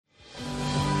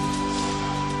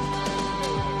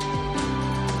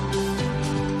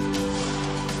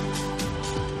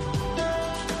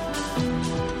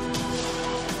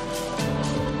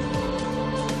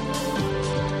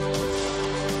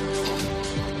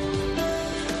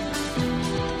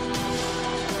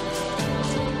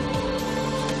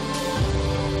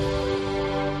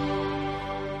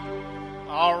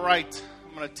right,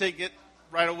 I'm going to take it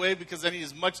right away because I need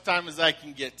as much time as I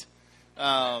can get.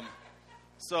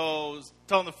 So,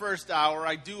 telling the first hour,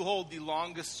 I do hold the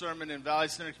longest sermon in Valley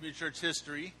Center Community Church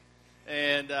history.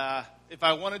 And if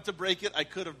I wanted to break it, I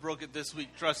could have broke it this week,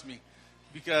 trust me.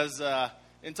 Because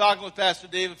in talking with Pastor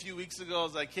Dave a few weeks ago, I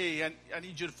was like, hey, I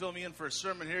need you to fill me in for a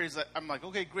sermon here. I'm like,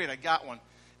 okay, great, I got one.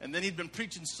 And then he'd been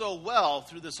preaching so well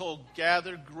through this whole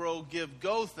gather, grow, give,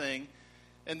 go thing.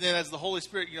 And then as the Holy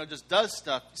Spirit, just does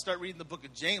stuff, you start reading the book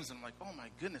of James, and I'm like, oh my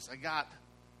goodness, I got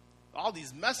all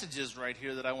these messages right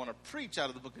here that I want to preach out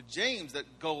of the book of James that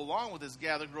go along with this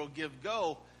gather, grow, give,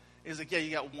 go. He's like, yeah,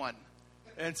 you got one.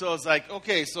 And so it's like,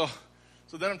 okay, so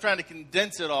then I'm trying to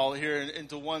condense it all here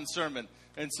into one sermon.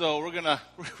 And so we're gonna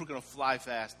fly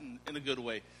fast in a good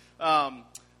way.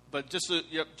 But just so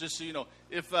you know,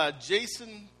 if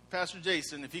Pastor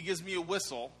Jason, if he gives me a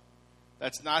whistle,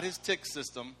 that's not his tick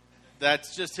system.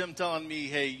 That's just him telling me,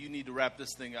 hey, you need to wrap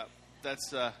this thing up.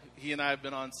 That's he and I have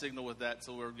been on signal with that,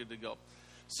 so we're good to go.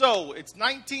 So it's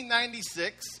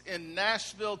 1996 in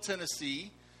Nashville,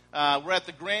 Tennessee. We're at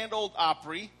the Grand Ole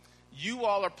Opry. You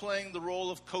all are playing the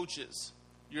role of coaches.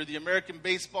 You're the American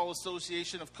Baseball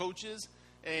Association of Coaches,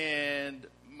 and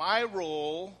my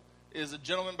role is a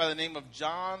gentleman by the name of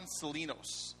John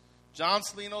Salinos. John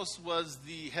Salinos was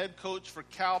the head coach for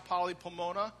Cal Poly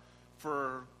Pomona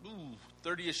for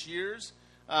 30-ish years.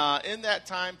 In that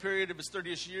time period of his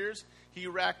 30-ish years, he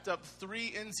racked up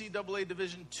 3 NCAA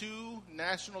Division II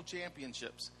national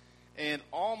championships and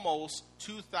almost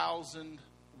 2,000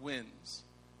 wins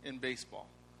in baseball.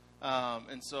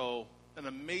 And so an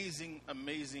amazing,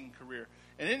 amazing career.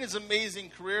 And in his amazing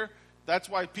career, that's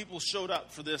why people showed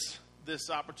up for this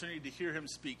opportunity to hear him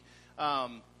speak.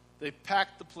 They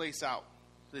packed the place out.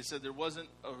 They said there wasn't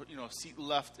a seat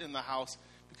left in the house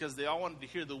because they all wanted to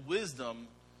hear the wisdom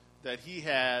that he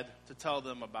had to tell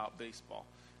them about baseball.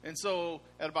 And so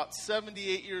at about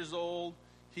 78 years old,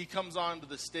 he comes onto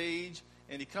the stage,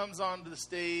 and he comes onto the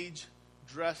stage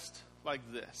dressed like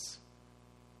this.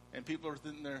 And people are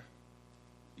thinking there,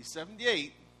 he's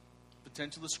 78,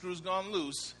 potentially the screw's gone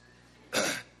loose.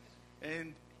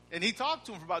 and he talked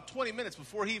to him for about 20 minutes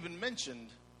before he even mentioned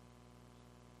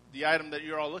the item that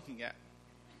you're all looking at.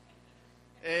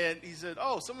 And he said,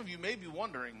 some of you may be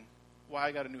wondering why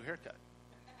I got a new haircut.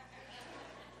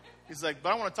 He's like,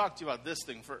 but I want to talk to you about this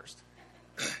thing first.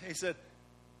 He's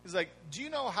like, do you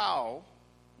know how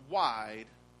wide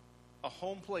a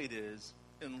home plate is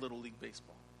in Little League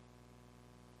Baseball?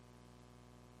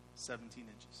 17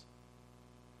 inches.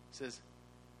 He says,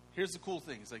 here's the cool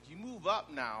thing. He's like, you move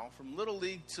up now from Little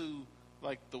League to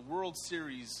like the World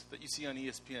Series that you see on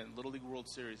ESPN, Little League World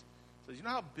Series. He says, you know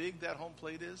how big that home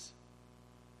plate is?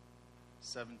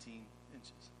 17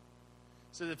 inches.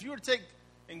 So if you were to take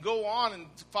and go on and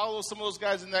follow some of those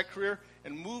guys in that career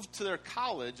and move to their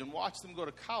college and watch them go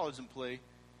to college and play,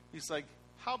 he's like,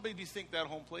 how big do you think that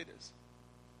home plate is?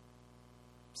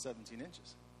 17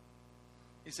 inches.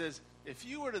 He says, if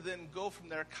you were to then go from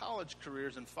their college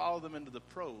careers and follow them into the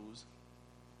pros,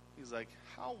 he's like,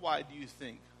 how wide do you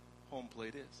think home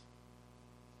plate is?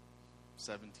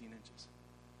 17 inches.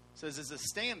 He says it's a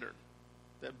standard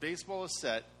that baseball has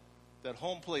set that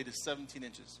home plate is 17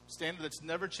 inches. Standard that's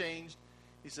never changed.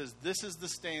 He says, this is the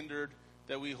standard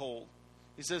that we hold.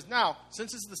 He says, now,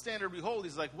 since it's the standard we hold,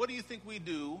 he's like, what do you think we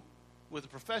do with a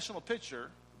professional pitcher,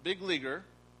 big leaguer,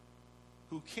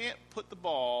 who can't put the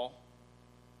ball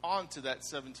onto that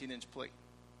 17-inch plate?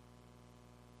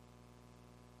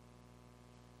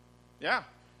 Yeah,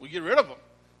 we get rid of them.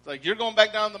 It's like, you're going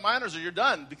back down to the minors or you're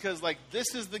done because, like,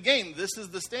 this is the game. This is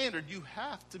the standard. You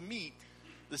have to meet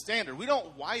the standard. We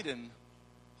don't widen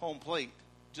home plate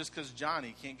just because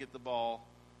Johnny can't get the ball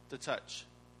to touch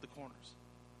the corners.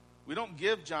 We don't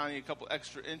give Johnny a couple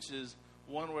extra inches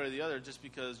one way or the other just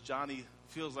because Johnny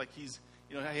feels like he's,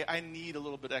 hey, I need a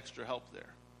little bit extra help there.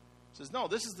 He says, no,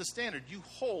 this is the standard. You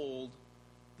hold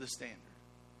the standard.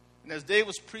 And as Dave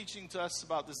was preaching to us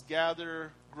about this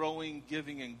gather, growing,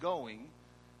 giving, and going,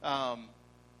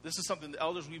 this is something the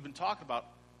elders we've been talking about.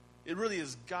 It really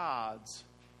is God's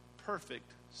perfect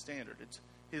standard. It's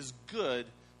his good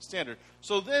standard.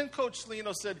 So then Coach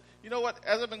Salinos said, you know what,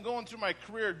 as I've been going through my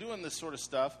career doing this sort of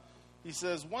stuff, he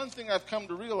says, one thing I've come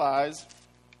to realize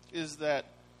is that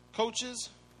coaches,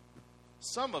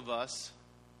 some of us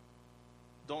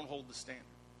don't hold the standard.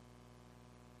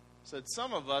 He said,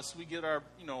 some of us, we get our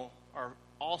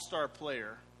all-star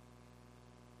player,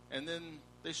 and then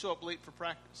they show up late for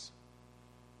practice.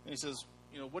 And he says,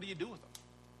 what do you do with them?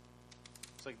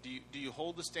 It's like, do you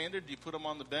hold the standard? Do you put them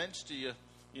on the bench? Do you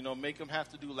make them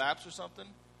have to do laps or something?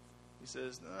 He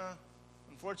says, nah.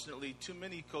 Unfortunately, too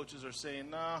many coaches are saying,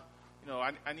 nah,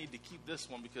 I need to keep this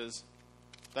one because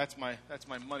that's my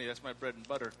money, that's my bread and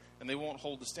butter, and they won't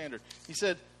hold the standard. He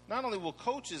said, not only will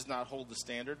coaches not hold the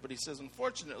standard, but he says,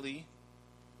 unfortunately,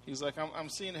 he's like, I'm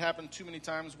seeing it happen too many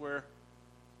times where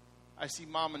I see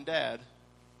mom and dad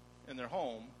in their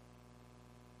home,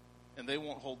 and they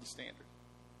won't hold the standard.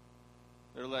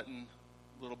 They're letting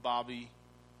little Bobby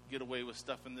get away with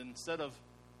stuff, and then instead of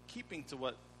keeping to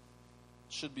what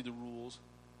should be the rules,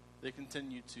 they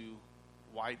continue to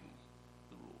widen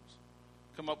the rules,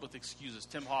 come up with excuses.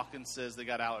 Tim Hawkins says they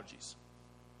got allergies.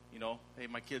 Hey,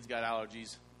 my kids got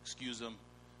allergies, excuse them.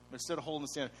 But instead of holding the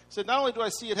standard, he said, not only do I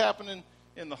see it happening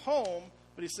in the home,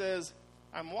 but he says,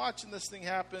 I'm watching this thing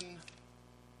happen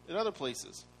in other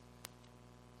places.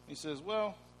 He says,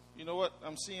 well, you know what?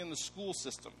 I'm seeing the school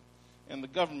system and the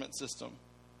government system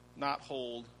not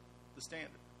hold the standard.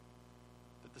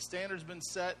 That the standard's been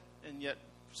set, and yet,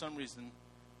 for some reason,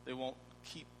 they won't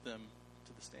keep them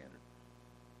to the standard.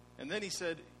 And then he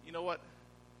said, you know what?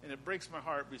 And it breaks my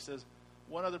heart, but he says,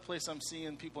 one other place I'm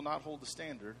seeing people not hold the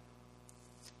standard,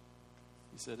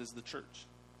 he said, is the church.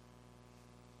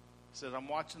 He said, I'm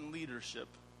watching leadership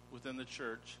within the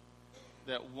church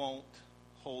that won't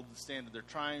hold the standard. They're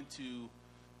trying to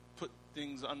put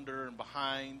things under and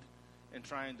behind and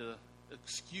trying to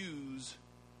excuse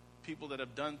people that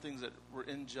have done things that were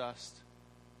unjust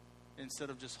instead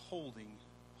of just holding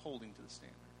to the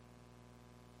standard.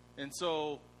 And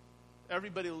so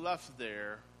everybody left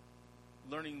there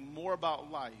learning more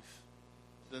about life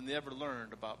than they ever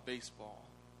learned about baseball,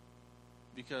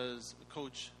 because a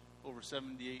coach over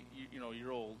 78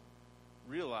 year old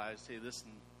realized, hey,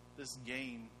 this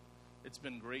game, it's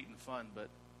been great and fun, but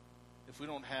if we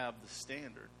don't have the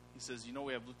standard, he says,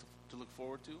 we have to look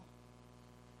forward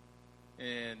to.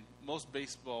 And most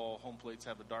baseball home plates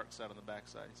have a dark side on the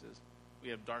backside. He says, we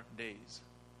have dark days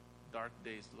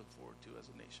to look forward to as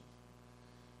a nation.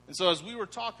 And so as we were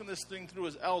talking this thing through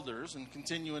as elders and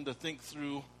continuing to think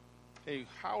through, hey,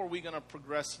 how are we going to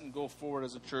progress and go forward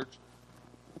as a church?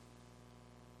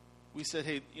 We said,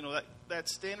 hey, that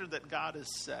standard that God has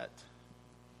set,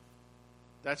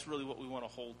 that's really what we want to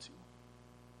hold to.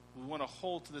 We want to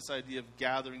hold to this idea of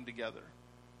gathering together,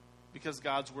 because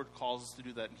God's word calls us to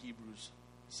do that in Hebrews.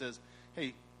 It says,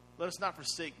 hey, let us not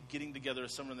forsake getting together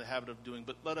as some are in the habit of doing,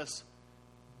 but let us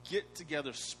get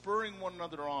together, spurring one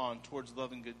another on towards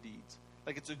love and good deeds.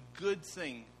 Like, it's a good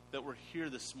thing that we're here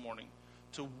this morning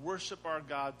to worship our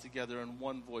God together in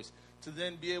one voice, to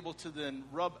then be able to then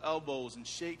rub elbows and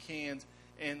shake hands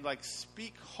and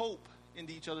speak hope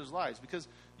into each other's lives. Because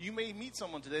you may meet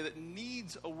someone today that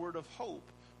needs a word of hope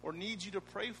or needs you to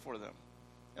pray for them.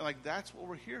 And that's what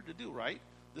we're here to do, right?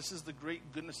 This is the great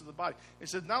goodness of the body. It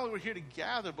says not only we're here to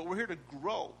gather, but we're here to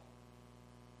grow.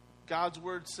 God's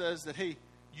word says that, hey,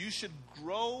 you should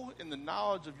grow in the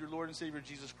knowledge of your Lord and Savior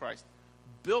Jesus Christ,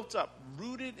 built up,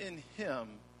 rooted in Him.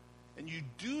 And you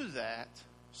do that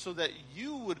so that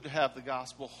you would have the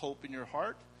gospel hope in your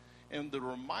heart and the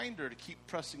reminder to keep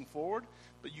pressing forward.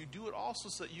 But you do it also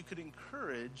so that you could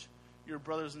encourage your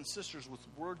brothers and sisters with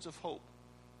words of hope,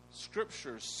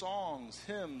 scriptures, songs,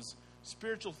 hymns,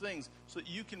 spiritual things, so that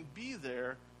you can be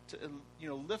there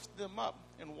to lift them up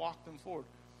and walk them forward.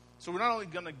 So we're not only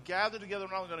going to gather together,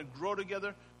 we're not only going to grow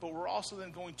together, but we're also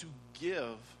then going to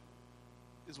give,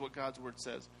 is what God's word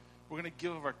says. We're going to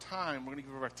give of our time, we're going to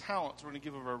give of our talents, we're going to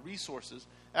give of our resources.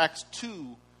 Acts 2,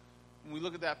 when we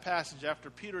look at that passage,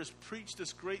 after Peter has preached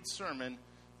this great sermon,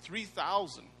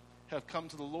 3,000 have come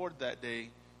to the Lord that day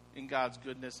in God's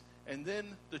goodness. And then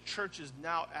the church is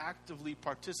now actively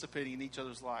participating in each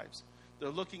other's lives. They're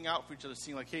looking out for each other,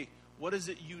 seeing hey, what is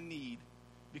it you need?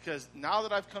 Because now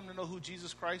that I've come to know who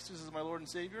Jesus Christ is as my Lord and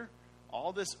Savior,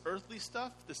 all this earthly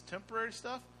stuff, this temporary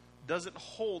stuff, doesn't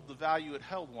hold the value it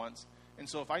held once. And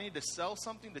so if I need to sell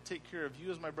something to take care of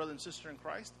you as my brother and sister in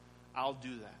Christ, I'll do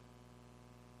that.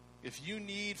 If you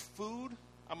need food,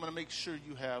 I'm going to make sure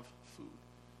you have food.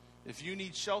 If you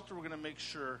need shelter, we're going to make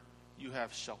sure you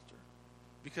have shelter.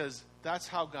 Because that's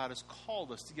how God has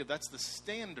called us to give. That's the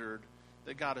standard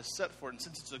that God has set for it. And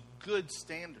since it's a good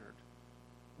standard,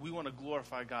 we want to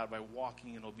glorify God by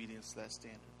walking in obedience to that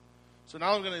standard. So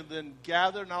now we're going to then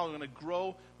gather, now we're going to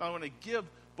grow, now we're going to give,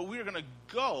 but we are going to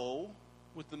go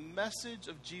with the message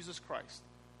of Jesus Christ.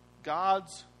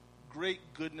 God's great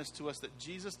goodness to us, that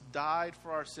Jesus died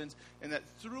for our sins, and that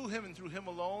through Him and through Him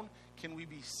alone can we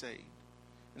be saved.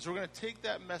 And so we're going to take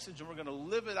that message and we're going to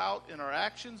live it out in our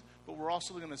actions, but we're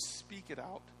also going to speak it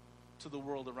out to the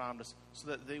world around us so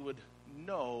that they would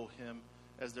know Him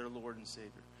as their Lord and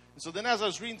Savior. And so then as I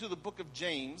was reading through the book of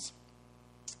James,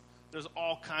 there's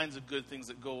all kinds of good things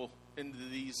that go into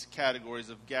these categories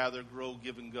of gather, grow,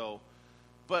 give, and go.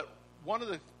 But one of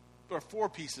the, or four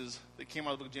pieces that came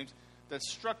out of the book of James that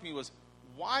struck me was,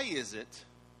 why is it,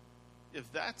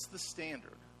 if that's the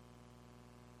standard,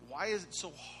 why is it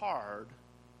so hard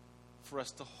for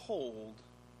us to hold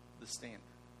the standard?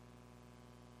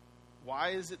 Why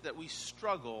is it that we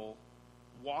struggle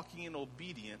walking in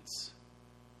obedience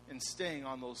and staying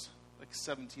on those like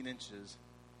 17 inches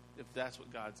if that's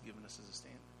what God's given us as a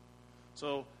standard?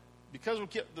 So because we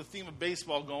kept the theme of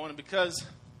baseball going, and because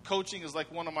coaching is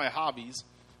like one of my hobbies,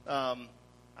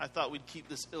 I thought we'd keep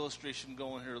this illustration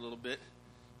going here a little bit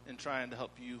and trying to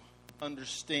help you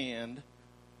understand,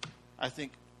 I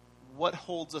think, what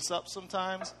holds us up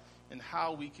sometimes and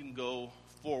how we can go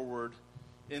forward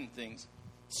in things.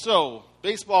 So,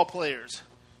 baseball players.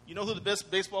 You know who the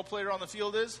best baseball player on the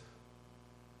field is?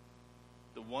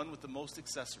 The one with the most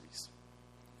accessories.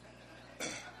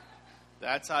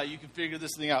 That's how you can figure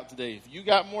this thing out today. If you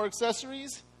got more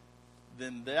accessories,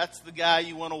 then that's the guy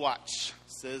you want to watch,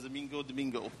 says Amigo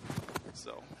Domingo.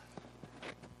 So,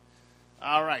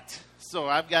 all right. So,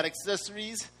 I've got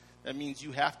accessories. That means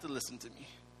you have to listen to me.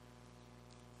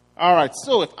 All right.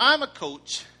 So, if I'm a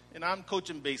coach and I'm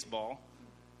coaching baseball,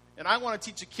 and I want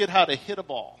to teach a kid how to hit a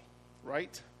ball,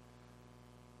 right?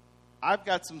 I've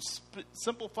got some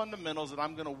simple fundamentals that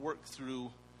I'm going to work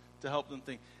through to help them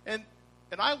think. And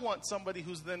I want somebody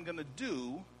who's then going to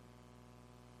do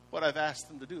what I've asked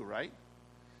them to do, right?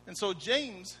 And so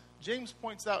James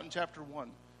points out in chapter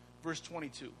 1, verse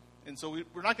 22. And so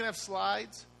we're not going to have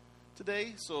slides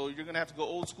today, so you're going to have to go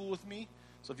old school with me.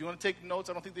 So if you want to take notes,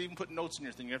 I don't think they even put notes in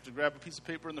your thing. You have to grab a piece of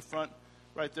paper in the front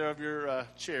right there of your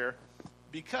chair.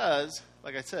 Because,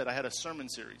 like I said, I had a sermon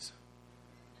series.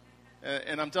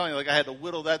 And I'm telling you, like I had to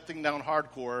whittle that thing down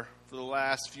hardcore for the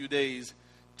last few days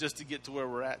just to get to where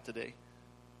we're at today.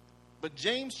 But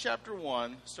James chapter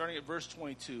 1, starting at verse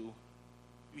 22, you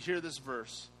hear this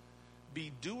verse.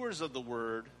 Be doers of the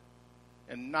word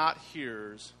and not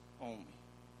hearers only.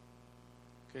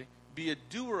 Okay? Be a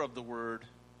doer of the word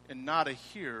and not a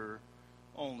hearer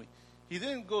only. He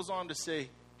then goes on to say,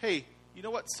 hey, you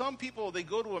know what? Some people, they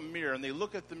go to a mirror and they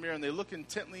look at the mirror and they look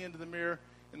intently into the mirror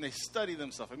and they study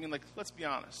themselves. I mean, like, let's be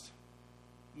honest.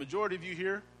 The majority of you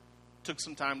here took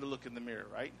some time to look in the mirror,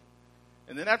 right?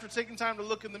 And then after taking time to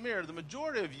look in the mirror, the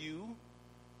majority of you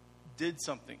did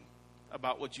something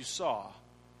about what you saw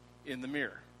in the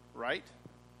mirror, right?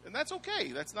 And that's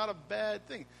okay. That's not a bad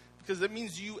thing because that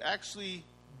means you actually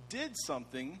did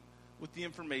something with the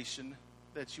information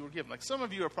that you were given. Like some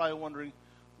of you are probably wondering,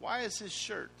 why is his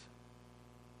shirt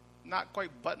not quite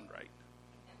buttoned right?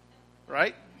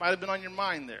 Right? Might have been on your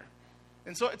mind there.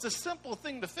 And so it's a simple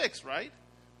thing to fix, right?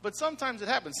 But sometimes it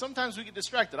happens. Sometimes we get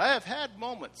distracted. I have had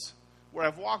moments where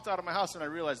I've walked out of my house and I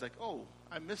realized, like, oh,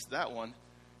 I missed that one.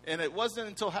 And it wasn't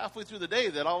until halfway through the day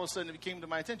that all of a sudden it came to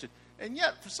my attention. And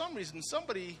yet, for some reason,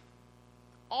 somebody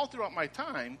all throughout my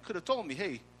time could have told me,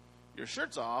 hey, your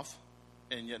shirt's off,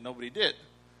 and yet nobody did.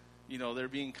 You know, they're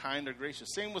being kind or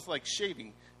gracious. Same with, like,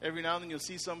 shaving. Every now and then you'll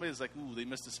see somebody that's like, ooh, they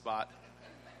missed a spot.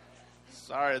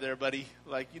 Sorry there, buddy.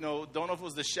 Like, you know, don't know if it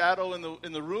was the shadow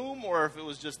in the room or if it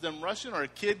was just them rushing or a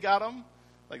kid got them.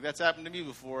 Like, that's happened to me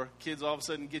before. Kids all of a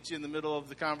sudden get you in the middle of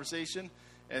the conversation,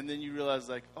 and then you realize,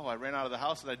 like, oh, I ran out of the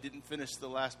house and I didn't finish the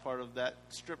last part of that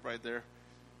strip right there.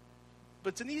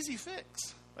 But it's an easy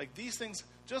fix. Like, these things,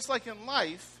 just like in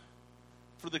life,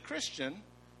 for the Christian,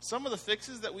 some of the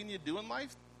fixes that we need to do in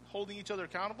life, holding each other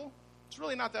accountable, it's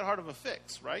really not that hard of a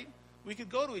fix, right? We could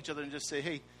go to each other and just say,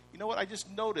 hey, you know what? I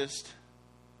just noticed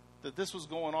that this was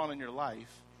going on in your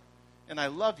life, and I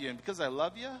love you. And because I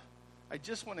love you, I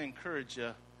just want to encourage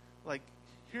you, like,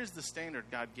 here's the standard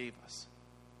God gave us.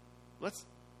 Let's,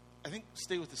 I think,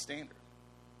 stay with the standard.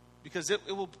 Because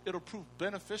it'll prove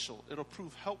beneficial. It'll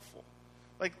prove helpful.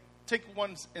 Like, take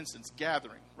one instance,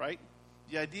 gathering, right?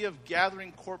 The idea of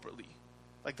gathering corporately.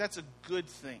 Like, that's a good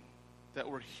thing. That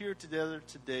we're here together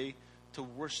today to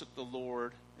worship the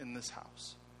Lord in this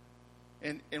house.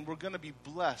 And we're going to be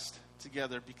blessed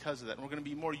together because of that. And we're going to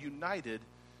be more united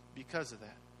because of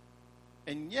that.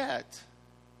 And yet,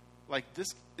 like,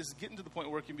 this is getting to the point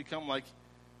where it can become like,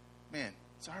 man,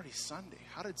 it's already Sunday.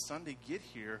 How did Sunday get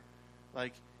here?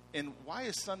 Like, and why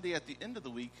is Sunday at the end of the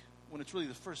week when it's really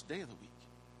the first day of the week?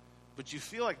 But you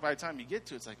feel like by the time you get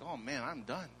to it, it's like, oh, man, I'm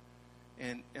done.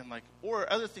 And like,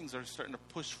 or other things are starting to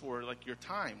push for, like, your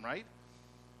time, right?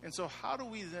 And so how do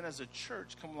we then as a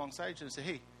church come alongside each other and say,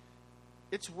 hey,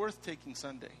 it's worth taking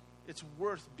Sunday. It's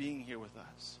worth being here with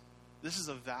us. This is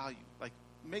a value. Like,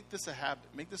 make this a habit.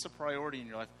 Make this a priority in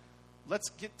your life. Let's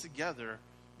get together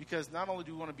because not only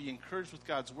do we want to be encouraged with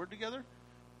God's word together,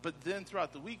 but then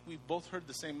throughout the week, we've both heard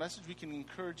the same message. We can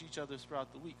encourage each other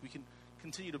throughout the week. We can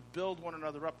continue to build one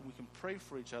another up, and we can pray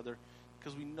for each other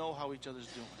because we know how each other's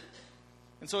doing.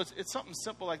 And so it's something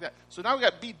simple like that. So now we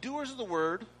got be doers of the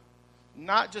word,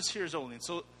 not just hearers only. And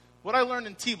so what I learned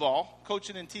in T-ball,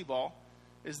 coaching in T-ball,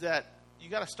 is that you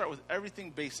got to start with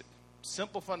everything basic,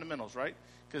 simple fundamentals, right?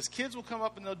 Because kids will come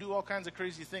up and they'll do all kinds of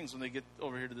crazy things when they get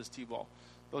over here to this T-ball.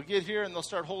 They'll get here and they'll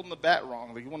start holding the bat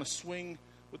wrong. They want to swing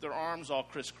with their arms all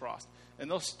crisscrossed. And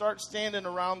they'll start standing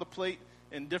around the plate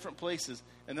in different places.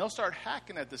 And they'll start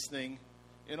hacking at this thing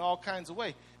in all kinds of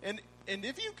ways. And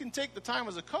if you can take the time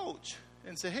as a coach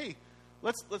and say, hey,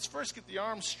 let's first get the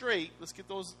arms straight. Let's get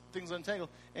those things untangled.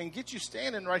 And get you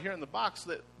standing right here in the box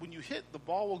so that when you hit, the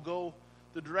ball will go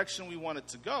the direction we want it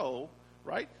to go,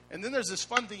 right? And then there's this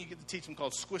fun thing you get to teach them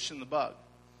called squishing the bug.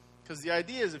 Because the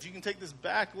idea is if you can take this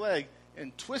back leg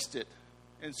and twist it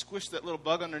and squish that little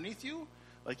bug underneath you,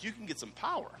 like you can get some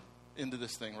power into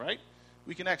this thing, right?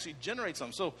 We can actually generate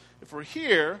some. So if we're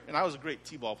here, and I was a great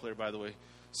T-ball player, by the way,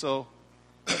 so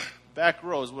back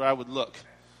row is where I would look,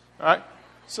 all right?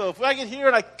 So if I get here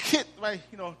and I hit my,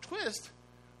 twist,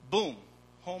 boom,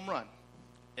 home run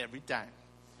every time.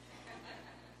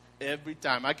 Every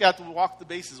time. I got to walk the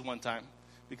bases one time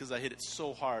because I hit it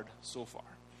so hard, so far.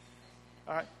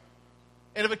 All right?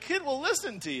 And if a kid will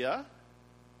listen to you,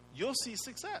 you'll see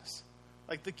success.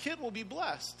 Like the kid will be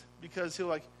blessed because he'll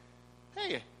like,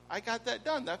 hey, I got that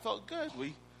done. That felt good.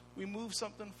 We moved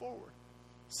something forward.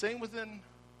 Same within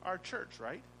our church,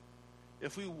 right?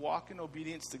 If we walk in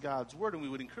obedience to God's word and we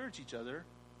would encourage each other,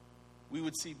 we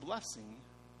would see blessing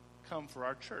come for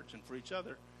our church and for each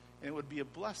other. And it would be a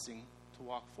blessing to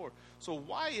walk forward. So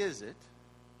why is it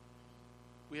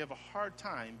we have a hard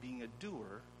time being a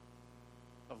doer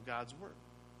of God's word?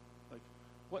 Like,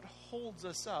 what holds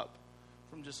us up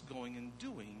from just going and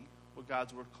doing what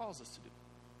God's word calls us to do?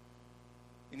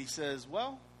 And he says,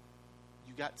 well,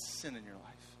 you got sin in your life.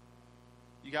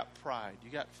 You got pride. You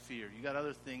got fear. You got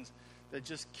other things that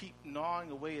just keep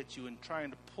gnawing away at you and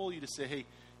trying to pull you to say, hey,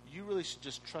 you really should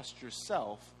just trust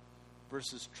yourself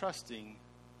versus trusting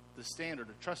the standard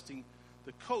or trusting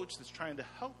the coach that's trying to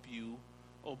help you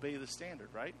obey the standard,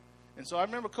 right? And so I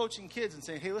remember coaching kids and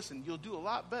saying, hey, listen, you'll do a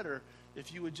lot better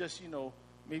if you would just,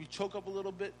 maybe choke up a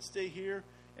little bit, stay here,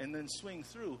 and then swing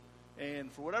through.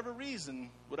 And for whatever reason,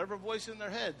 whatever voice in their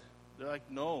head, they're like,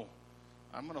 no,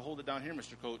 I'm going to hold it down here,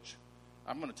 Mr. Coach.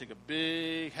 I'm going to take a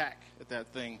big hack at that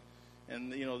thing.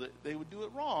 And, they would do it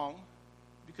wrong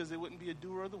because they wouldn't be a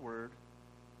doer of the word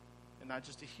and not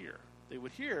just a hearer. They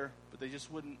would hear, but they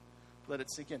just wouldn't let it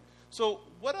sink in. So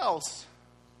what else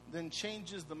then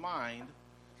changes the mind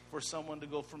for someone to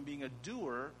go from being a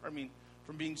doer,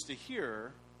 from being just a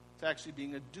hearer to actually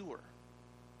being a doer?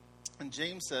 And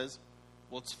James says,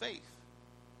 well, it's faith.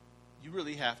 You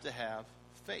really have to have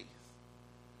faith.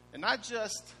 And not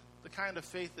just the kind of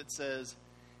faith that says,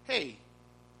 hey,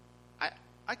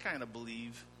 I kind of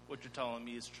believe what you're telling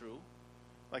me is true.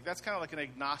 Like that's kind of like an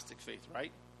agnostic faith,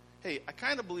 right? Hey, I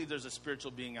kind of believe there's a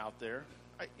spiritual being out there.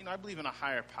 I believe in a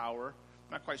higher power.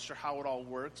 I'm not quite sure how it all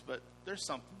works, but there's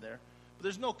something there. But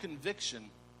there's no conviction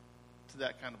to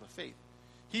that kind of a faith.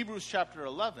 Hebrews chapter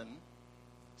 11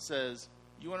 says,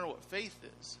 you want to know what faith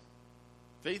is?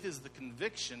 Faith is the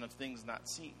conviction of things not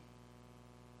seen.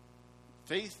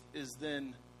 Faith is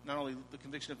then not only the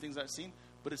conviction of things not seen,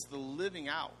 but it's the living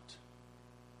out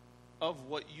of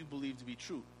what you believe to be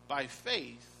true. By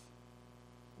faith,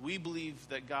 we believe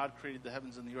that God created the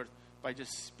heavens and the earth by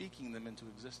just speaking them into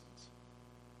existence.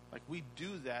 Like we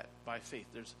do that by faith.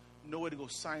 There's no way to go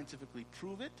scientifically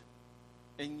prove it,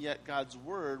 and yet God's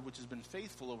word, which has been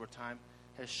faithful over time,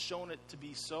 has shown it to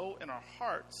be so, and our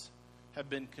hearts have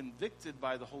been convicted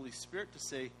by the Holy Spirit to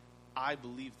say, I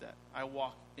believe that. I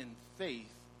walk in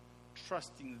faith,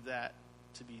 trusting that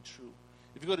to be true.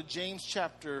 If you go to James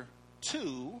chapter 2,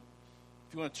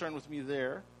 if you want to turn with me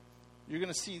there, you're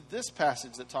going to see this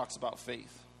passage that talks about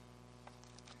faith.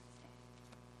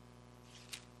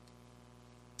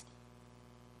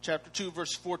 Chapter 2,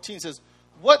 verse 14 says,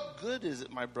 what good is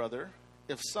it, my brother,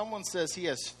 if someone says he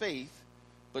has faith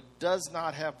but does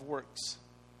not have works?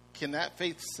 Can that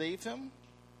faith save him?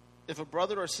 If a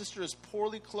brother or sister is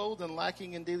poorly clothed and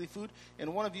lacking in daily food,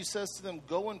 and one of you says to them,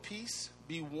 go in peace,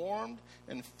 be warmed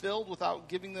and filled without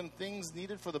giving them things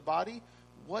needed for the body,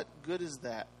 what good is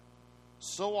that?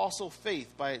 So also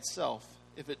faith by itself,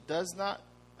 if it does not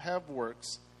have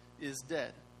works, is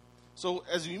dead. So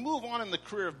as we move on in the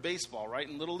career of baseball, right,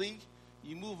 in Little League,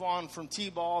 you move on from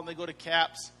T-ball and they go to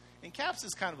caps. And caps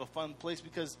is kind of a fun place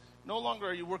because no longer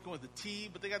are you working with a tee,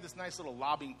 but they got this nice little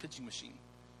lobbing pitching machine.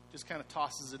 Just kind of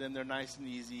tosses it in there nice and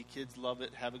easy. Kids love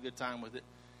it, have a good time with it.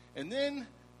 And then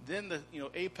Then the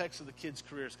apex of the kids'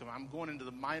 careers come. I'm going into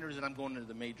the minors and I'm going into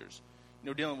the majors.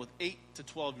 Dealing with 8 to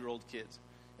 12-year-old kids.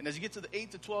 And as you get to the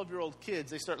 8 to 12-year-old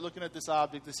kids, they start looking at this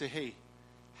object. They say, hey,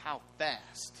 how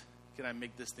fast can I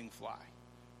make this thing fly?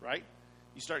 Right?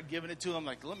 You start giving it to them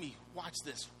like, let me watch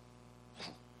this.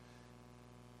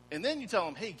 And then you tell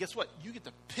them, hey, guess what? You get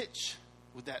to pitch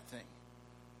with that thing.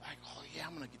 Like, oh, yeah,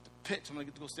 I'm going to get to pitch. I'm going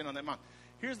to get to go stand on that mountain.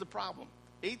 Here's the problem.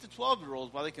 8 to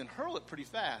 12-year-olds, while they can hurl it pretty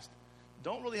fast,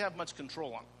 don't really have much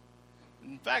control on it.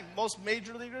 In fact, most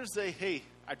major leaguers say, hey,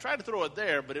 I tried to throw it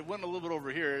there, but it went a little bit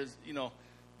over here.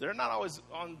 They're not always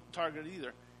on target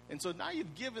either. And so now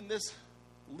you've given this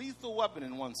lethal weapon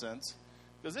in one sense,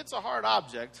 because it's a hard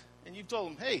object, and you've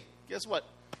told them, hey, guess what?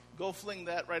 Go fling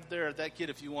that right there at that kid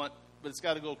if you want, but it's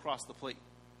got to go across the plate.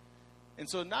 And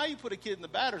so now you put a kid in the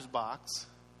batter's box,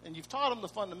 and you've taught them the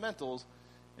fundamentals,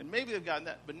 and maybe they've gotten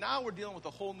that, but now we're dealing with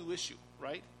a whole new issue,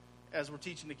 right, as we're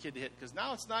teaching the kid to hit. Because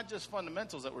now it's not just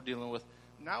fundamentals that we're dealing with.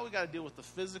 Now we got to deal with the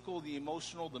physical, the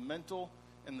emotional, the mental,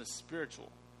 and the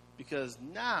spiritual. Because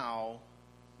now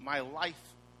my life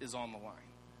is on the line,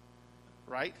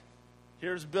 right?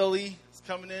 Here's Billy. He's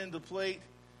coming in to the plate.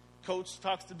 Coach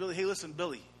talks to Billy. Hey, listen,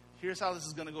 Billy, here's how this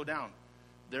is going to go down.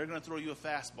 They're going to throw you a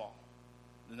fastball.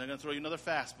 Then they're going to throw you another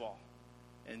fastball.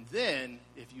 And then,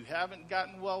 if you haven't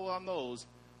gotten well on those,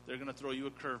 they're going to throw you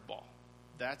a curveball.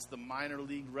 That's the minor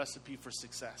league recipe for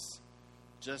success.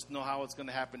 Just know how it's going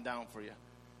to happen down for you.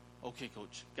 Okay,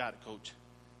 coach. Got it, coach.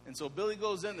 And so Billy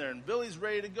goes in there, and Billy's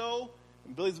ready to go.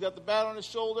 And Billy's got the bat on his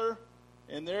shoulder.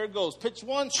 And there it goes. Pitch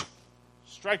one,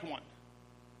 strike one.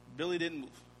 Billy didn't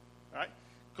move. All right?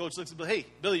 Coach looks at Billy. Hey,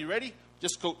 Billy, you ready?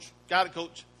 Just coach. Got it,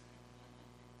 coach.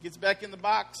 Gets back in the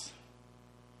box.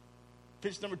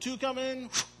 Pitch number 2 coming in.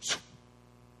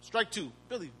 Strike 2.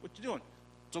 Billy, what you doing?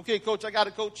 It's okay, coach. I got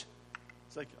it, coach.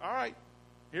 It's like, all right.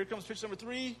 Here comes pitch number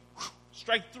 3.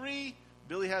 Strike 3.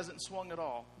 Billy hasn't swung at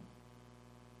all.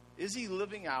 Is he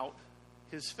living out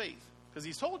his faith? Because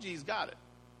he's told you he's got it.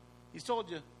 He's told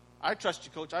you, I trust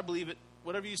you, coach. I believe it.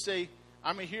 Whatever you say,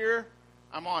 I'm here.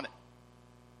 I'm on it.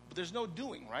 But there's no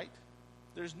doing, right?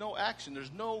 There's no action.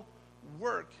 There's no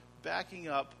work backing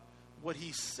up what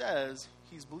he says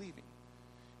he's believing.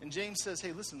 And James says,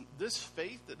 hey, listen, this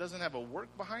faith that doesn't have a work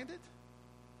behind it,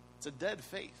 it's a dead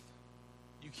faith.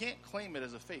 You can't claim it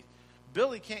as a faith.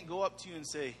 Billy can't go up to you and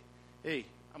say, hey,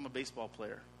 I'm a baseball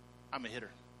player. I'm a hitter.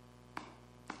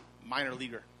 Minor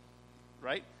leaguer.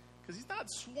 Right? Because he's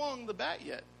not swung the bat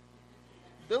yet.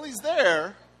 Billy's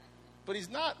there, but he's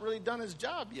not really done his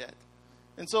job yet.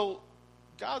 And so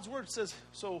God's word says,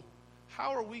 so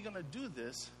how are we going to do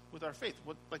this with our faith?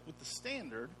 With the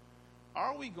standard,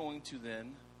 are we going to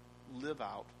then live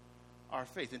out our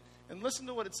faith? And listen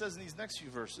to what it says in these next few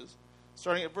verses,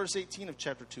 starting at verse 18 of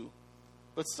chapter 2.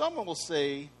 But someone will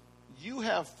say, you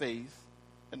have faith,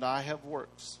 and I have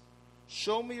works.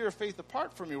 Show me your faith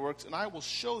apart from your works, and I will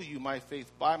show you my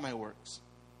faith by my works.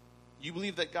 You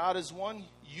believe that God is one?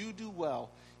 You do well.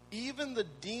 Even the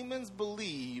demons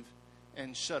believe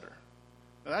and shudder.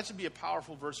 Now that should be a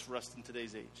powerful verse for us in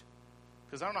today's age.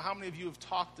 Because I don't know how many of you have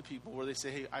talked to people where they say,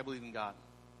 hey, I believe in God.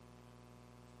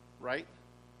 Right?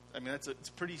 I mean, it's a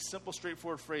pretty simple,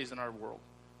 straightforward phrase in our world.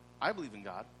 I believe in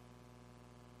God.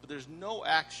 But there's no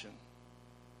action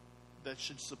that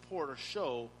should support or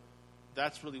show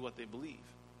that's really what they believe.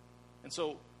 And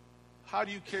so, how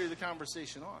do you carry the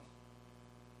conversation on?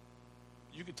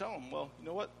 You could tell them, well, you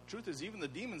know what? Truth is, even the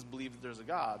demons believe that there's a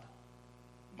God.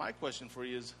 My question for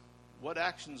you is, what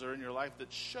actions are in your life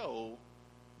that show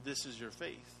this is your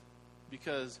faith?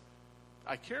 Because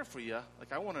I care for you.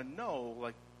 Like, I want to know,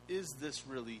 like, is this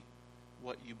really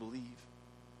what you believe?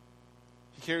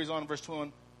 He carries on in verse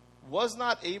 21. Was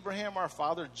not Abraham our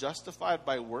father justified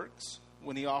by works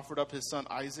when he offered up his son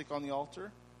Isaac on the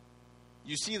altar?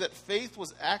 You see that faith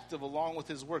was active along with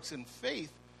his works, and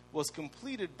faith was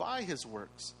completed by his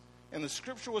works. And the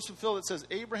scripture was fulfilled. It says,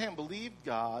 Abraham believed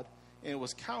God, and it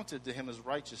was counted to him as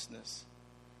righteousness.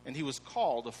 And he was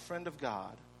called a friend of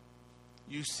God.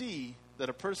 You see that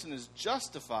a person is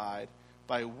justified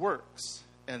by works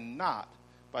and not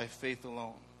by faith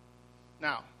alone.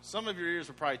 Now, some of your ears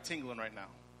are probably tingling right now.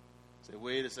 Say,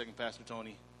 wait a second, Pastor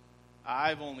Tony.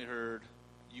 I've only heard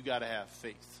you got to have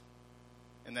faith.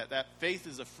 And that faith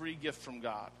is a free gift from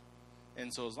God.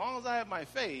 And so as long as I have my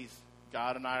faith,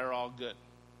 God and I are all good.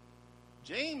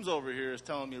 James over here is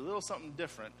telling me a little something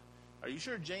different. Are you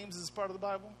sure James is part of the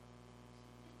Bible?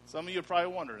 Some of you are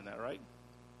probably wondering that, right?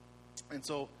 And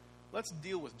so let's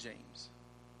deal with James.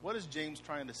 What is James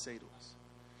trying to say to us?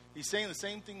 He's saying the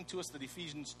same thing to us that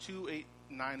Ephesians 2, 8,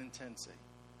 9, and 10 say.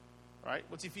 Right?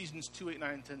 What's Ephesians 2, 8,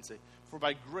 9, and 10 say? For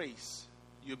by grace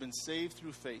you have been saved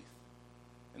through faith.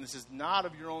 And this is not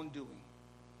of your own doing.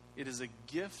 It is a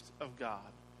gift of God,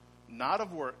 not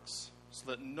of works, so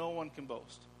that no one can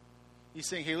boast. He's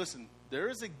saying, hey, listen, there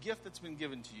is a gift that's been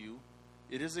given to you.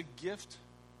 It is a gift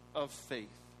of faith.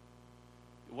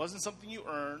 It wasn't something you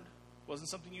earned, wasn't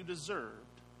something you deserved,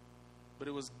 but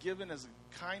it was given as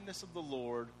a kindness of the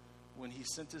Lord when he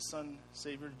sent his Son,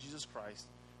 Savior, Jesus Christ,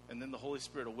 and then the Holy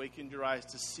Spirit awakened your eyes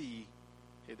to see,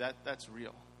 hey, that's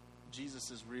real. Jesus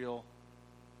is real.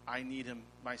 I need him.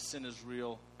 My sin is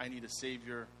real. I need a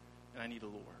Savior, and I need a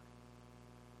Lord.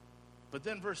 But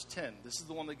then verse 10, this is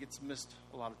the one that gets missed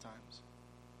a lot of times.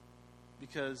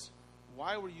 Because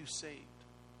why were you saved?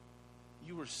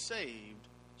 You were saved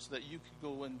so that you could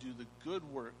go and do the good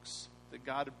works that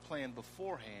God had planned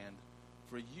beforehand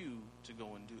for you to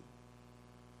go and do.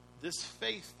 This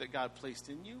faith that God placed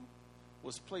in you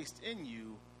was placed in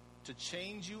you to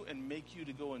change you and make you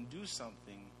to go and do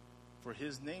something for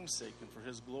his name's sake and for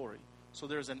his glory. So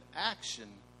there's an action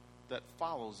that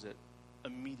follows it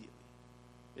immediately.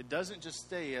 It doesn't just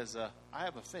stay as I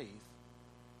have a faith.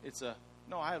 It's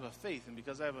no, I have a faith, and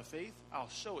because I have a faith, I'll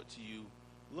show it to you.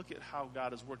 Look at how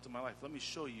God has worked in my life. Let me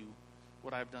show you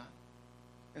what I've done.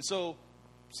 And so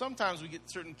sometimes we get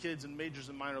certain kids in majors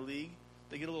and minor league,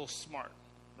 they get a little smart,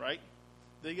 right?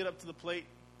 They get up to the plate,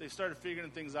 they started figuring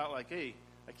things out like, hey,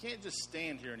 I can't just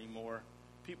stand here anymore.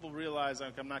 People realize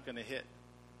I'm not going to hit.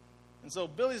 And so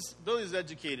Billy's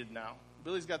educated now.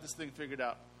 Billy's got this thing figured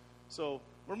out. So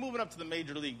we're moving up to the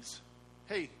major leagues.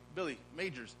 Hey, Billy,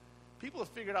 majors. People have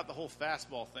figured out the whole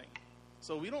fastball thing.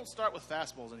 So we don't start with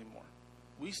fastballs anymore.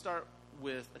 We start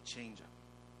with a changeup.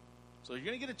 So you're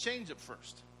going to get a changeup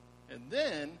first. And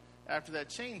then, after that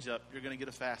changeup, you're going to get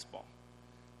a fastball.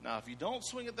 Now, if you don't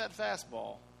swing at that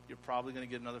fastball, you're probably going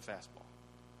to get another fastball.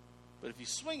 But if you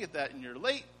swing at that and you're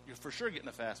late, you're for sure getting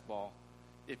a fastball.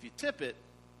 If you tip it,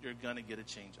 you're going to get a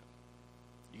changeup.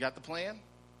 You got the plan?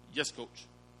 Yes, coach.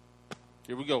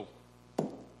 Here we go. I'm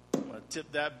going to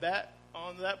tip that bat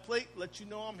onto that plate, let you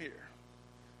know I'm here.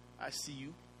 I see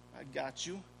you. I got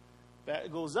you.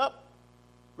 Bat goes up.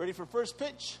 Ready for first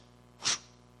pitch.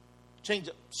 Change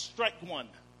up. Strike one.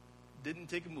 Didn't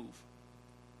take a move.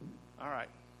 All right.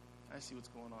 I see what's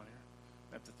going on here.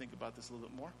 I have to think about this a little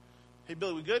bit more. Hey,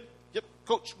 Billy, we good? Yep.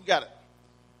 Coach, we got it.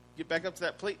 Get back up to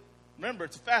that plate. Remember,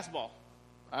 it's a fastball.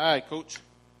 All right, coach.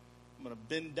 I'm going to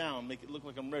bend down, make it look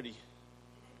like I'm ready.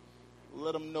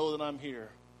 Let them know that I'm here.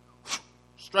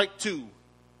 Strike two.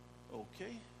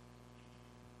 Okay.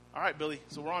 All right, Billy.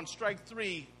 So we're on strike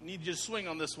three. Need you to swing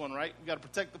on this one, right? We got to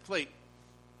protect the plate.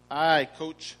 All right,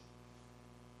 coach.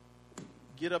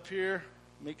 Get up here.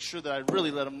 Make sure that I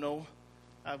really let him know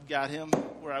I've got him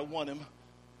where I want him.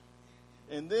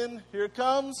 And then here it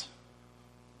comes.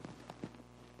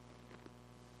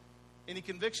 Any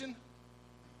conviction?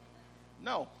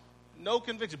 No. No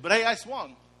conviction. But hey, I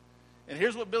swung. And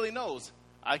here's what Billy knows.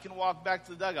 I can walk back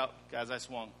to the dugout. Guys, I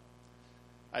swung.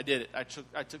 I did it.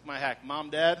 I took my hack. Mom,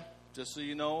 Dad, just so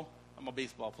you know, I'm a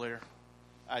baseball player.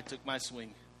 I took my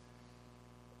swing.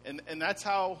 And that's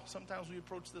how sometimes we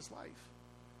approach this life.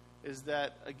 Is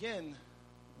that, again,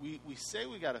 we say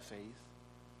we got a faith,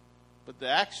 but the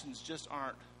actions just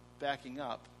aren't backing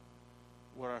up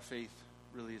what our faith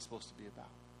really is supposed to be about.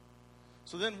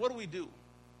 So then what do we do?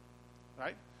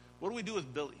 Right? What do we do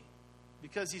with Billy?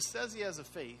 Because he says he has a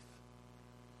faith,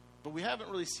 but we haven't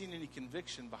really seen any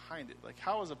conviction behind it. Like,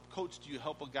 how as a coach do you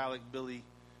help a guy like Billy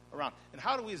around? And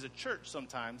how do we as a church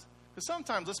sometimes? Because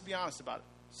sometimes, let's be honest about it,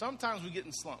 sometimes we get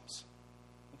in slumps.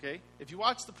 Okay? If you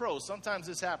watch the pros, sometimes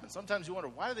this happens. Sometimes you wonder,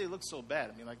 why do they look so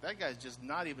bad? I mean, like, that guy's just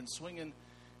not even swinging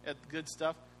at the good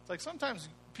stuff. It's like sometimes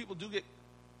people do get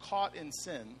caught in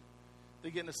sin.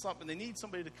 They get in a slump, and they need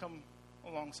somebody to come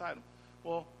alongside them.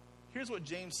 Well, here's what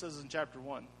James says in chapter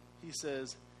 1. He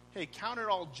says, hey, count it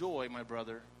all joy, my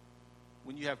brother,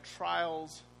 when you have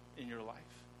trials in your life.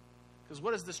 Because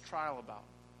what is this trial about?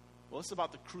 Well, it's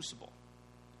about the crucible,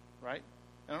 right?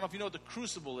 I don't know if you know what the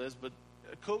crucible is, but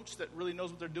a coach that really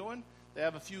knows what they're doing, they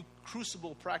have a few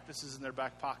crucible practices in their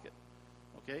back pocket,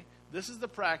 okay? This is the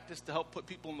practice to help put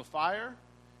people in the fire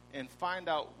and find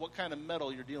out what kind of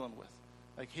metal you're dealing with.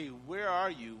 Like, hey, where are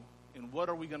you, and what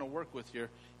are we going to work with here?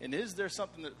 And is there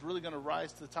something that's really going to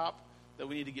rise to the top that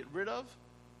we need to get rid of,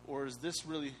 or is this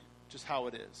really just how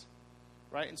it is,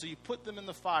 right? And so you put them in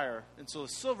the fire, and so the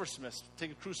silversmiths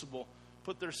take a crucible,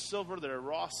 put their silver, their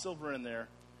raw silver in there,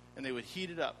 and they would heat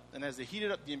it up. And as they heat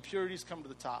it up, the impurities come to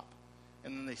the top,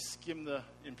 and then they skim the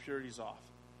impurities off.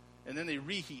 And then they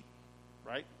reheat,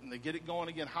 right? And they get it going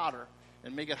again hotter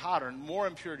and make it hotter, and more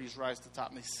impurities rise to the top,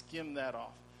 and they skim that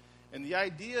off. And the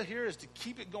idea here is to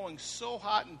keep it going so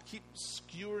hot and keep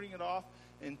skewering it off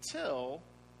until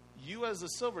you as a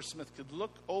silversmith could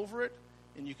look over it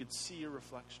and you could see your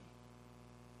reflection.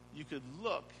 You could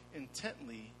look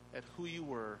intently at who you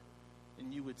were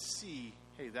and you would see,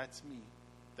 hey, that's me.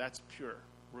 That's pure.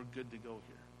 We're good to go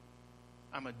here.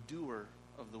 I'm a doer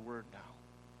of the word now.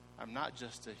 I'm not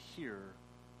just a hearer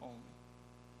only.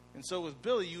 And so with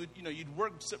Billy, you'd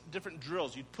work different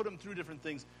drills. You'd put him through different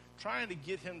things, trying to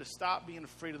get him to stop being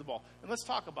afraid of the ball. And let's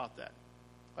talk about that.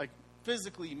 Like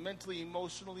physically, mentally,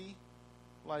 emotionally,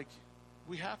 like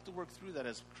we have to work through that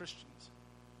as Christians.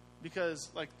 Because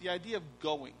like the idea of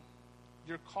going,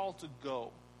 your call to go,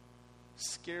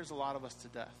 scares a lot of us to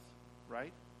death,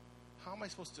 right? How am I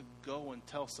supposed to go and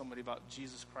tell somebody about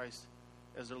Jesus Christ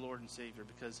as their Lord and Savior?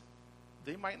 Because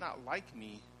they might not like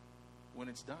me when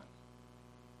it's done.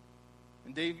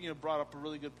 And Dave, brought up a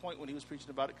really good point when he was preaching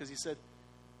about it, because he said,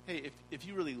 hey, if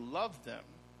you really love them,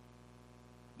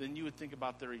 then you would think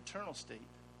about their eternal state.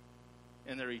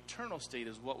 And their eternal state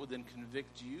is what would then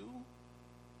convict you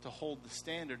to hold the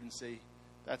standard and say,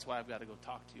 that's why I've got to go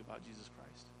talk to you about Jesus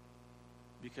Christ.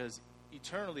 Because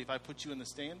eternally, if I put you in the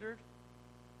standard,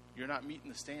 you're not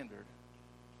meeting the standard.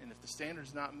 And if the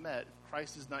standard's not met, if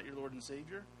Christ is not your Lord and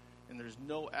Savior, and there's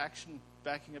no action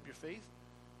backing up your faith,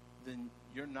 then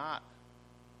you're not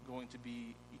going to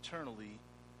be eternally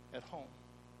at home.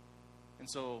 And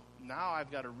so now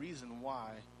I've got a reason why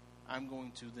I'm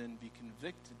going to then be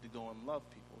convicted to go and love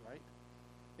people, right?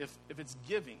 If it's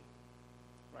giving,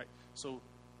 right? So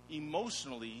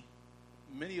emotionally,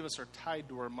 many of us are tied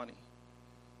to our money.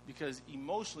 Because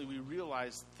emotionally we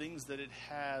realize things that it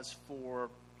has for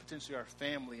potentially our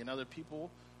family and other people,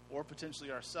 or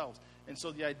potentially ourselves. And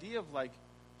so the idea of like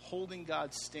holding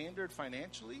God's standard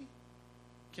financially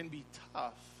can be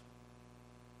tough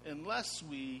unless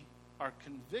we are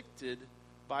convicted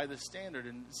by the standard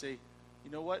and say,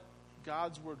 you know what,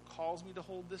 God's word calls me to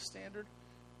hold this standard.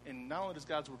 And not only does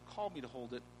God's word call me to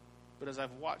hold it, but as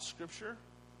I've watched Scripture,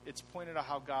 it's pointed out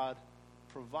how God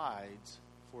provides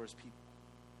for his people.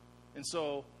 And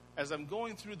so, as I'm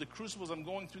going through the crucibles, I'm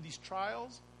going through these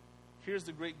trials, here's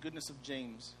the great goodness of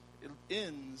James. It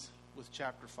ends with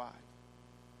chapter 5.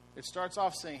 It starts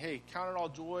off saying, hey, count it all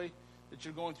joy that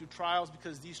you're going through trials,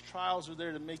 because these trials are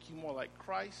there to make you more like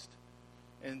Christ.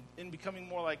 And in becoming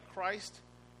more like Christ,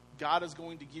 God is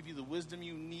going to give you the wisdom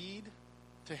you need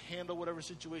to handle whatever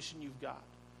situation you've got.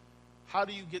 How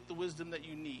do you get the wisdom that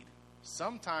you need?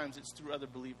 Sometimes it's through other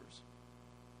believers.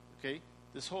 Okay?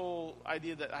 This whole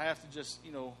idea that I have to just,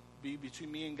 be between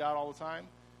me and God all the time.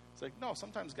 It's like, no,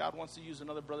 sometimes God wants to use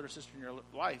another brother or sister in your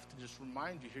life to just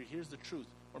remind you, here's the truth.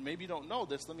 Or maybe you don't know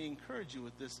this. Let me encourage you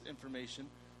with this information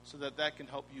so that can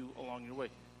help you along your way.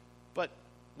 But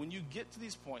when you get to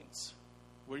these points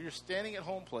where you're standing at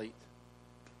home plate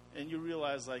and you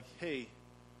realize like, hey,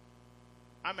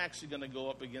 I'm actually going to go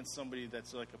up against somebody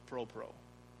that's like a pro.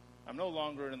 I'm no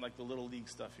longer in like the little league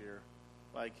stuff here.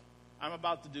 Like, I'm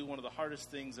about to do one of the hardest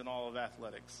things in all of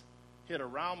athletics. Hit a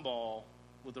round ball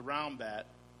with a round bat,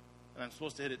 and I'm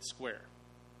supposed to hit it square.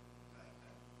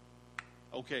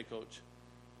 Okay, coach.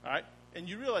 All right? And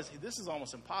you realize, hey, this is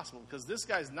almost impossible, because this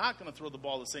guy's not going to throw the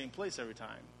ball the same place every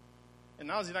time. And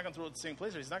not only is he not going to throw it the same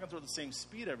place, he's not going to throw it the same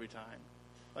speed every time.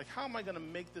 Like, how am I going to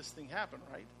make this thing happen,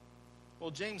 right?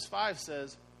 Well, James 5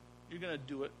 says you're going to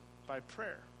do it by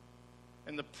prayer.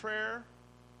 And the prayer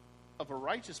of a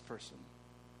righteous person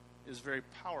is very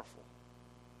powerful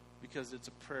because it's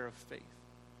a prayer of faith.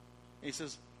 And he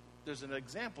says there's an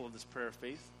example of this prayer of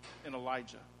faith in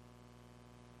Elijah.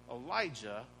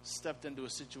 Elijah stepped into a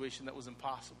situation that was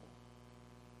impossible.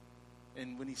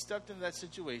 And when he stepped into that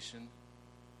situation,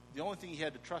 the only thing he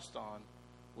had to trust on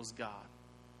was God,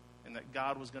 and that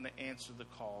God was going to answer the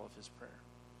call of his prayer.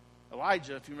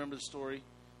 Elijah, if you remember the story,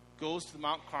 goes to the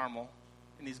Mount Carmel,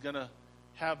 and he's going to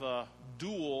have a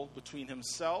duel between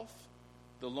himself,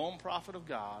 the lone prophet of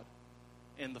God,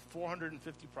 and the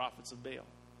 450 prophets of Baal.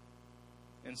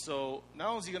 And so not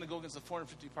only is he going to go against the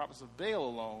 450 prophets of Baal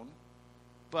alone,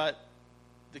 but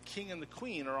the king and the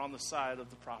queen are on the side of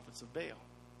the prophets of Baal.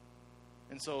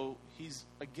 And so he's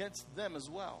against them as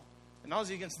well. And not only is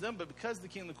he against them, but because the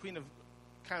king and the queen have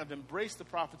kind of embraced the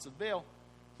prophets of Baal,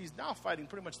 he's now fighting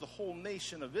pretty much the whole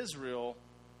nation of Israel.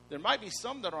 There might be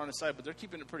some that are on his side, but they're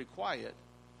keeping it pretty quiet.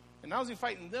 And not only is he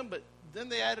fighting them, but then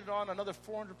they added on another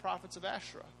 400 prophets of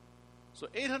Asherah. So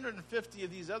 850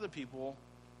 of these other people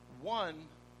won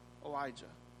Elijah.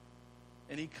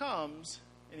 And he comes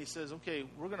and he says, okay,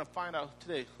 we're going to find out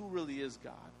today who really is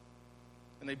God.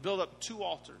 And they build up 2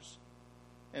 altars.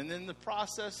 And in the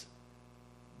process,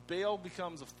 Baal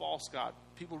becomes a false god.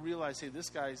 people realize, hey, this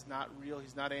guy's not real.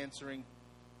 He's not answering.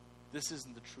 This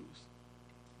isn't the truth.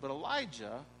 But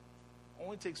Elijah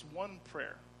only takes one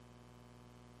prayer.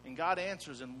 And God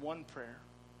answers in one prayer,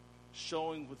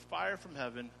 showing with fire from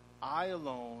heaven, I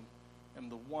alone am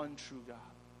the one true God.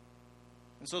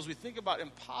 And so as we think about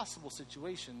impossible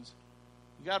situations,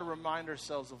 we got to remind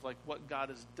ourselves of like what God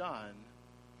has done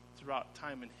throughout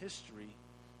time and history,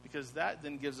 because that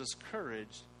then gives us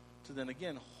courage to then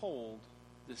again hold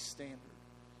this standard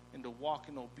and to walk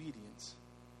in obedience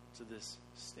to this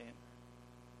standard.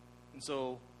 And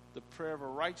so the prayer of a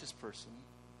righteous person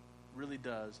really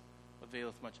does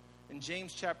availeth much. In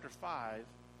James chapter 5,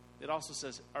 it also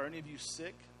says, are any of you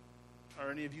sick?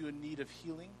 Are any of you in need of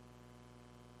healing?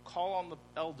 Call on the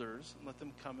elders and let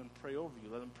them come and pray over you.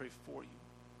 Let them pray for you.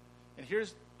 And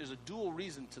there's a dual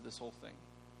reason to this whole thing.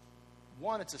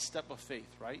 One, it's a step of faith,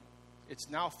 right? It's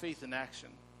now faith in action.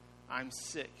 I'm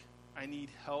sick. I need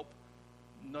help.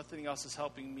 Nothing else is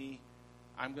helping me.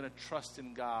 I'm going to trust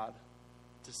in God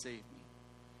to save me.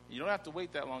 You don't have to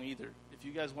wait that long either. If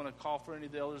you guys want to call for any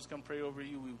of the elders to come pray over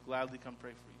you, we will gladly come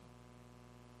pray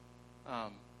for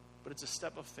you. But it's a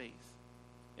step of faith.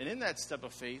 And in that step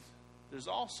of faith, there's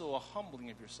also a humbling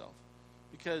of yourself.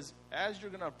 Because as you're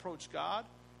going to approach God,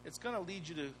 it's going to lead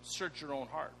you to search your own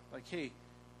heart. Like, hey,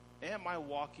 am I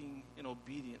walking in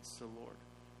obedience to the Lord?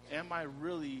 Am I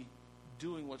really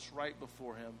doing what's right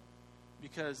before Him?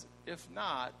 Because if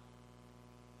not,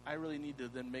 I really need to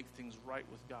then make things right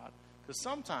with God. Because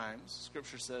sometimes,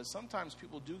 Scripture says, sometimes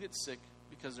people do get sick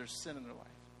because there's sin in their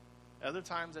life. Other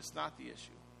times, that's not the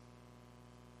issue.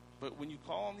 But when you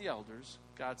call on the elders,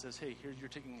 God says, hey, you're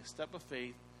taking a step of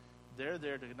faith. They're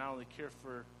there to not only care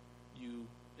for you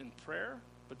in prayer,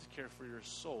 but to care for your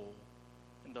soul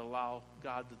and to allow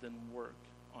God to then work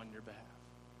on your behalf.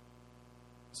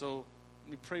 So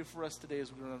let me pray for us today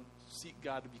as we're going to seek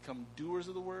God to become doers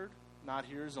of the word, not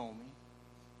hearers only.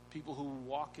 People who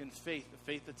walk in faith, a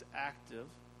faith that's active,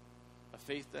 a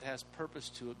faith that has purpose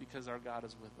to it because our God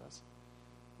is with us.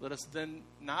 Let us then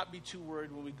not be too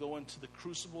worried when we go into the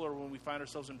crucible or when we find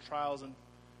ourselves in trials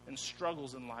and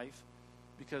struggles in life,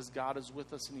 because God is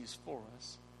with us and He's for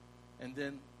us. And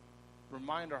then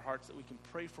remind our hearts that we can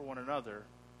pray for one another,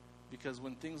 because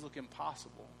when things look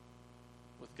impossible,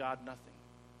 with God nothing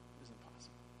is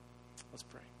impossible. Let's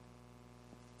pray.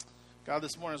 God,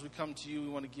 this morning as we come to you, we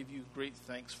want to give you great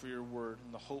thanks for your word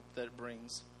and the hope that it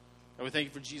brings. God, we thank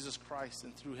you for Jesus Christ,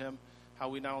 and through Him, how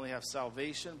we not only have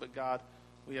salvation, but God,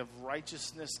 we have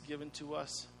righteousness given to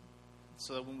us,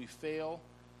 so that when we fail,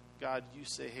 God, you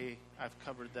say, hey, I've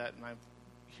covered that, and I'm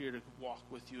here to walk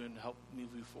with you and help move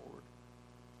you forward.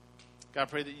 God, I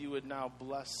pray that you would now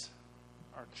bless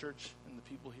our church and the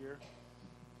people here,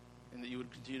 and that you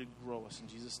would continue to grow us in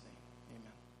Jesus' name.